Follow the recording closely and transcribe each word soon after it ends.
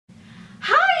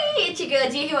it's your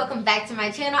girl G here. Welcome back to my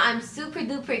channel. I'm super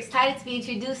duper excited to be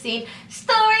introducing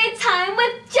Story Time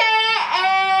with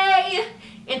Jay.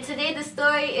 And today the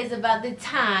story is about the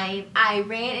time I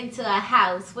ran into a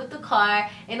house with a car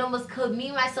and almost killed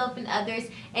me, myself, and others,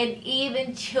 and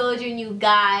even children, you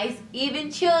guys. Even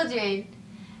children.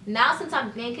 Now since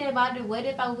I'm thinking about it, what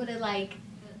if I would have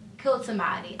killed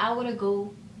somebody? I would have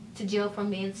go to jail for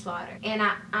manslaughter. And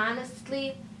I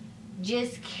honestly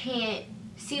just can't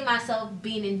see myself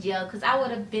being in jail because I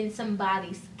would have been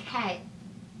somebody's cat.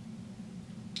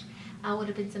 I would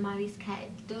have been somebody's cat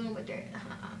doing what they're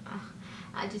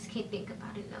I just can't think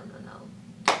about it.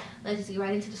 No. Let's just get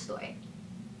right into the story.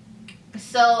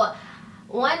 So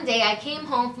one day I came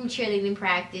home from cheerleading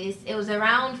practice. It was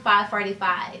around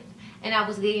 5:45 and I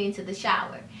was getting into the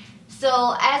shower.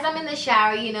 So as I'm in the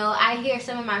shower, you know, I hear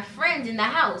some of my friends in the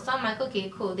house. So I'm like,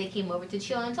 okay, cool. They came over to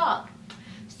chill and talk.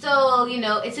 So, you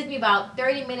know, it took me about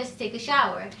 30 minutes to take a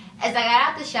shower. As I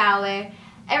got out the shower,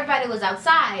 everybody was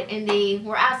outside, and they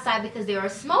were outside because they were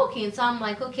smoking. So I'm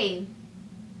like, okay,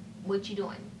 what you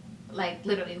doing? Like,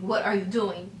 literally, what are you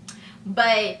doing?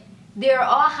 But they were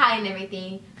all high and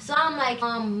everything. So I'm like,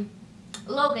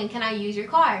 Logan, can I use your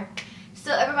car?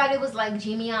 So everybody was like,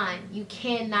 Jimian, you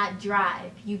cannot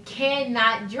drive. You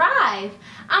cannot drive.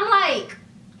 I'm like,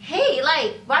 hey,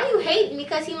 like, why you hating me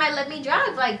because he might let me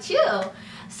drive? Like, chill.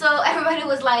 So everybody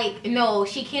was like, no,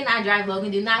 she cannot drive,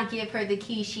 Logan. Do not give her the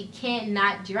keys. She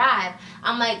cannot drive.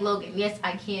 I'm like, Logan, yes,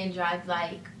 I can drive.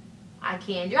 Like, I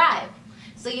can drive.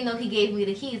 So, you know, he gave me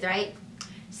the keys, right?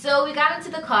 So we got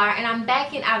into the car, and I'm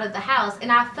backing out of the house,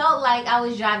 and I felt like I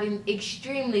was driving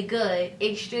extremely good.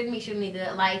 Extremely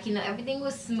good. Like, you know, everything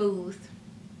was smooth.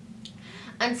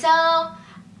 Until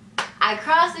I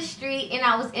crossed the street, and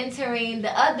I was entering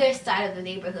the other side of the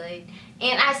neighborhood,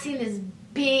 and I seen this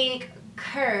big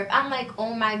curve. I'm like,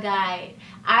 oh my god,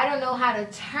 I don't know how to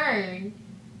turn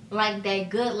like that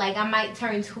good. Like, I might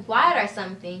turn too wide or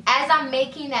something. As I'm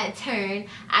making that turn,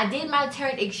 I did my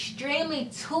turn extremely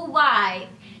too wide,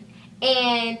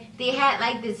 and they had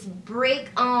like this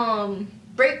brick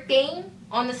thing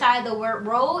on the side of the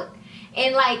road,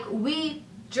 and like we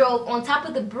drove on top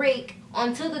of the brick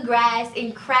onto the grass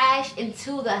and crashed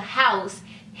into the house,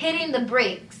 hitting the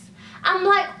bricks. I'm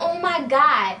like, oh my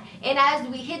god. And as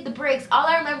we hit the bricks, all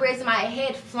I remember is my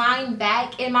head flying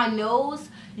back and my nose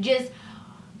just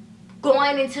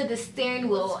going into the steering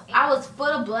wheel. I was full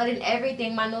of blood and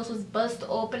everything. My nose was busted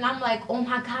open. I'm like, oh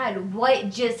my god,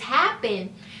 what just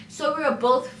happened? So we were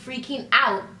both freaking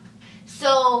out.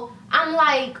 So I'm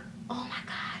like, oh my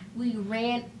god, we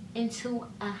ran into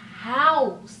a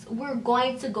house. We're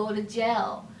going to go to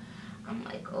jail. I'm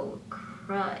like, oh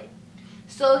crud.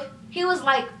 So he was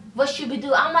like, what should we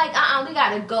do? I'm like, we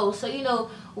gotta go. So, you know,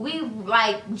 we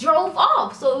like drove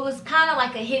off. So it was kind of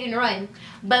like a hit and run.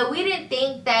 But we didn't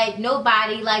think that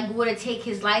nobody like would have take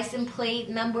his license plate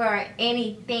number or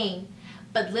anything.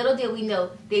 But little did we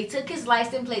know, they took his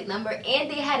license plate number,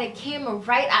 and they had a camera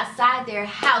right outside their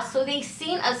house. So they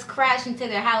seen us crash into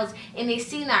their house, and they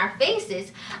seen our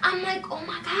faces. I'm like, oh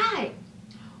my god,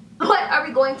 what are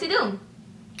we going to do?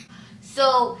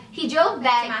 So he drove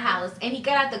back to my house, and he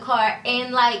got out the car,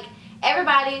 and like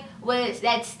everybody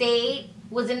that stayed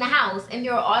was in the house, and they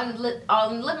were all in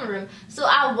the living room. So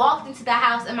I walked into the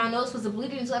house, and my nose was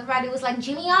bleeding. So everybody was like,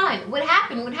 Jimian, what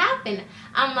happened? What happened?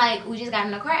 I'm like, we just got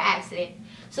in a car accident.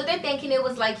 So they're thinking it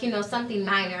was like, you know, something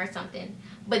minor or something,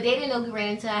 but they didn't know we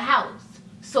ran into a house.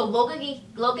 So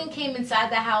Logan came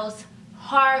inside the house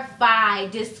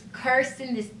horrified, just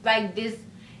cursing, this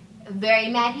very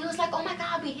mad. He was like, oh my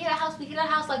god, we hit a house,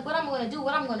 like what I'm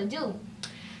gonna do.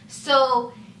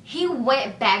 So he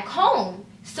went back home.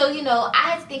 So, you know, I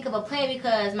had to think of a plan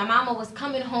because my mama was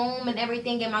coming home and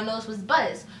everything, and my nose was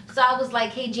buzzed. So I was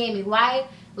like, hey Jamie, why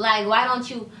don't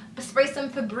you spray some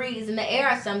Febreze in the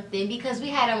air or something, because we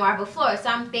had a marble floor. So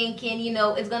I'm thinking, you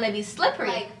know, it's gonna be slippery.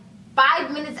 Like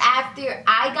 5 minutes after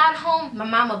I got home, my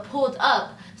mama pulled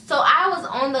up. So I was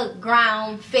on the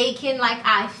ground faking like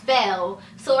I fell.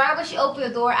 So right when she opened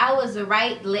the door, I was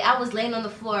laying on the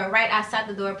floor right outside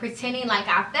the door pretending like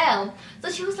I fell.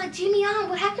 So she was like, Jimian,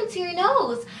 what happened to your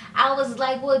nose? I was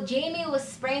like, well, Jamie was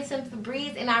spraying some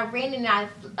Febreze, and I ran and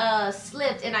I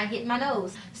slipped and I hit my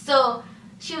nose. So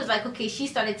she was like, okay, she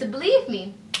started to believe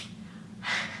me.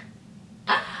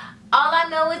 All I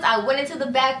know is I went into the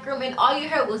back room, and all you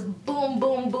heard was boom,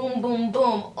 boom, boom, boom,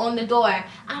 boom on the door.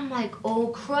 I'm like,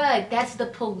 oh crud, that's the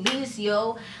police,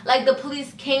 yo. Like, the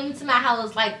police came to my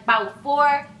house, like about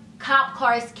 4 cop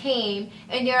cars came,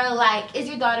 and they're like, is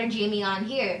your daughter Jamie on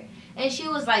here? And she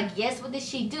was like, yes, what did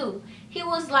she do? He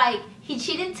was like,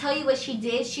 she didn't tell you what she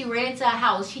did. She ran into a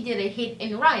house. She did a hit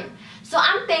and run. So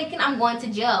I'm thinking I'm going to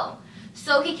jail.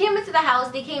 So he came into the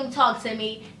house. They came to talk to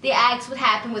me. They asked what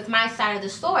happened with my side of the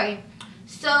story.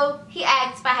 So he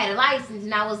asked if I had a license,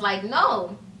 and I was like,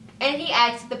 no. And he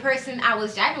asked if the person I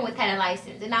was driving with had a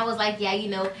license, and I was like, yeah, you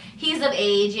know, he's of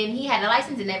age and he had a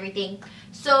license and everything.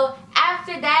 So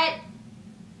after that,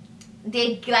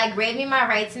 they like read me my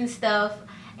rights and stuff,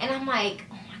 and I'm like,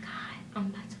 oh my God, I'm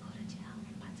about to go to jail.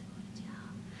 I'm about to go to jail.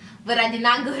 But I did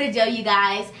not go to jail, you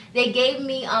guys. They gave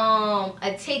me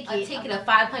a ticket of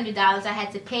 $500 I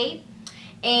had to pay,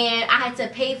 and I had to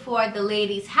pay for the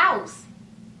lady's house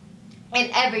and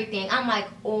everything. I'm like,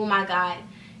 oh my God.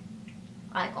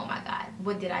 Like, oh my God,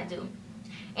 what did I do?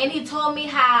 And he told me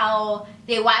how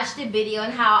they watched the video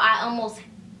and how I almost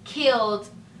killed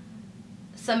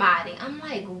somebody. I'm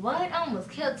like, what? I almost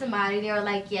killed somebody. They were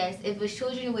like, yes, if it was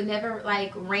children who would never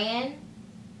like ran,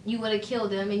 you would have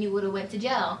killed them and you would have went to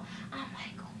jail. I'm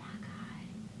like, oh my God,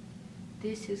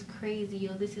 this is crazy,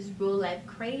 yo. This is real life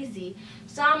crazy.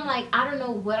 So I'm like, I don't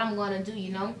know what I'm gonna do,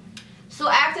 you know? So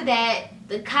after that,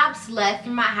 the cops left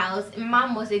from my house, and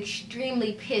Mom was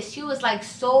extremely pissed. She was like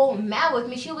so mad with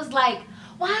me. She was like,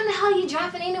 why in the hell are you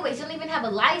driving anyways? You don't even have a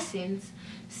license.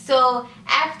 So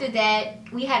after that,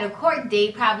 we had a court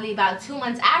date probably about 2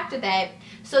 months after that.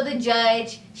 So the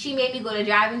judge, she made me go to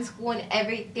driving school and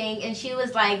everything. And she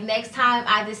was like, next time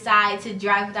I decide to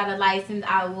drive without a license,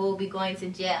 I will be going to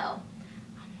jail.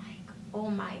 I'm like, oh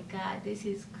my God, this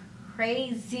is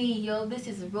crazy, yo. This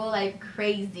is real life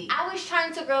crazy. I was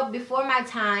trying to grow up before my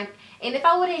time, and if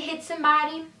I would have hit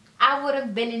somebody, I would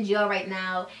have been in jail right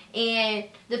now, and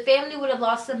the family would have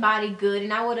lost somebody good, and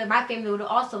my family would have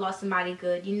also lost somebody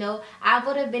good, you know. I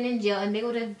would have been in jail, and they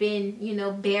would have been, you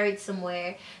know, buried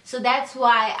somewhere. So that's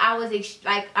why I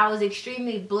was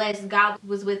extremely blessed. God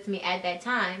was with me at that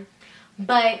time.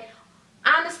 But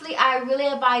honestly, I really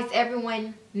advise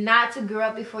everyone not to grow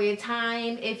up before your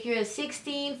time. If you're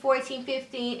 16, 14,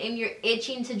 15 and you're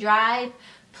itching to drive,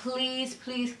 please,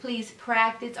 please, please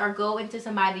practice or go into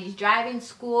somebody's driving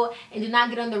school, and do not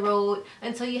get on the road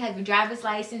until you have your driver's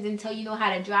license, until you know how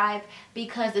to drive,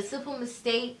 because a simple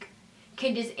mistake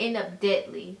can just end up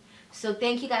deadly. So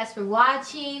thank you guys for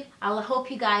watching. I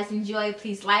hope you guys enjoy.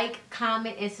 Please like,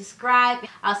 comment, and subscribe.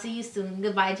 I'll see you soon.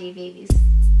 Goodbye, J Babies.